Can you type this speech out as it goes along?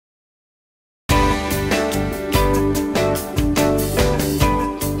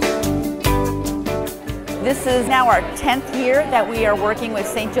This is now our 10th year that we are working with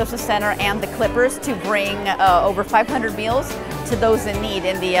St. Joseph Center and the Clippers to bring over 500 meals to those in need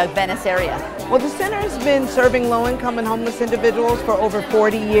in the Venice area. Well, the center has been serving low-income and homeless individuals for over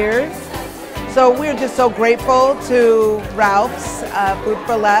 40 years. So we're just so grateful to Ralph's Food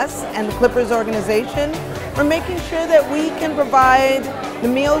for Less and the Clippers organization for making sure that we can provide the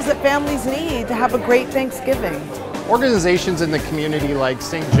meals that families need to have a great Thanksgiving. Organizations in the community like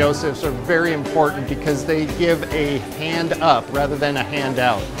St. Joseph's are very important because they give a hand up rather than a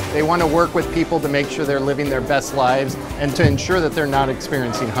handout. They want to work with people to make sure they're living their best lives and to ensure that they're not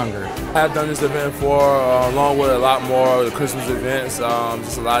experiencing hunger. I've done this event before, along with a lot more Christmas events,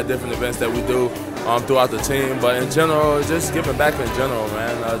 just a lot of different events that we do throughout the team. But in general, just giving back in general,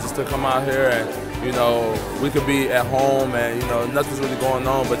 man. Just to come out here and, you know, we could be at home and, you know, nothing's really going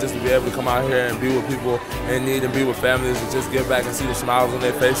on, but just to be able to come out here and be with people in need and be with families and just give back and see the smiles on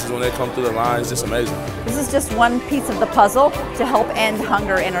their faces when they come through the line is just amazing. This is just one piece of the puzzle to help end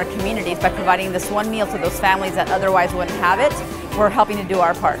hunger in our communities by providing this one meal to those families that otherwise wouldn't have it. We're helping to do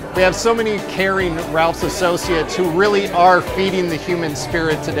our part. We have so many caring Ralph's associates who really are feeding the human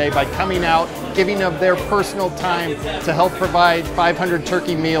spirit today by coming out, giving of their personal time to help provide 500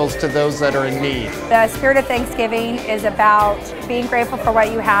 turkey meals to those that are in need. The spirit of Thanksgiving is about being grateful for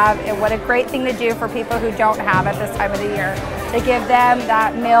what you have, and what a great thing to do for people who don't have at this time of the year, to give them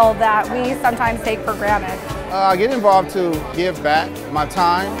that meal that we sometimes take for granted. I get involved to give back my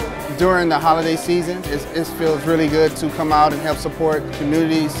time during the holiday season. It feels really good to come out and help support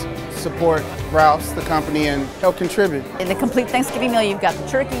communities, support Ralph's, the company, and help contribute. In the complete Thanksgiving meal, you've got the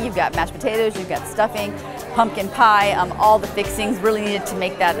turkey, you've got mashed potatoes, you've got stuffing, pumpkin pie, all the fixings really needed to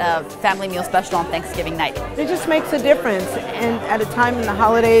make that family meal special on Thanksgiving night. It just makes a difference, and at a time in the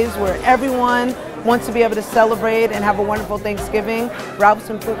holidays where everyone wants to be able to celebrate and have a wonderful Thanksgiving, Ralph's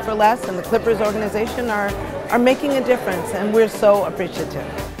and Food for Less and the Clippers organization are making a difference, and we're so appreciative.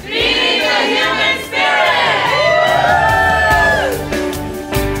 Feeding the human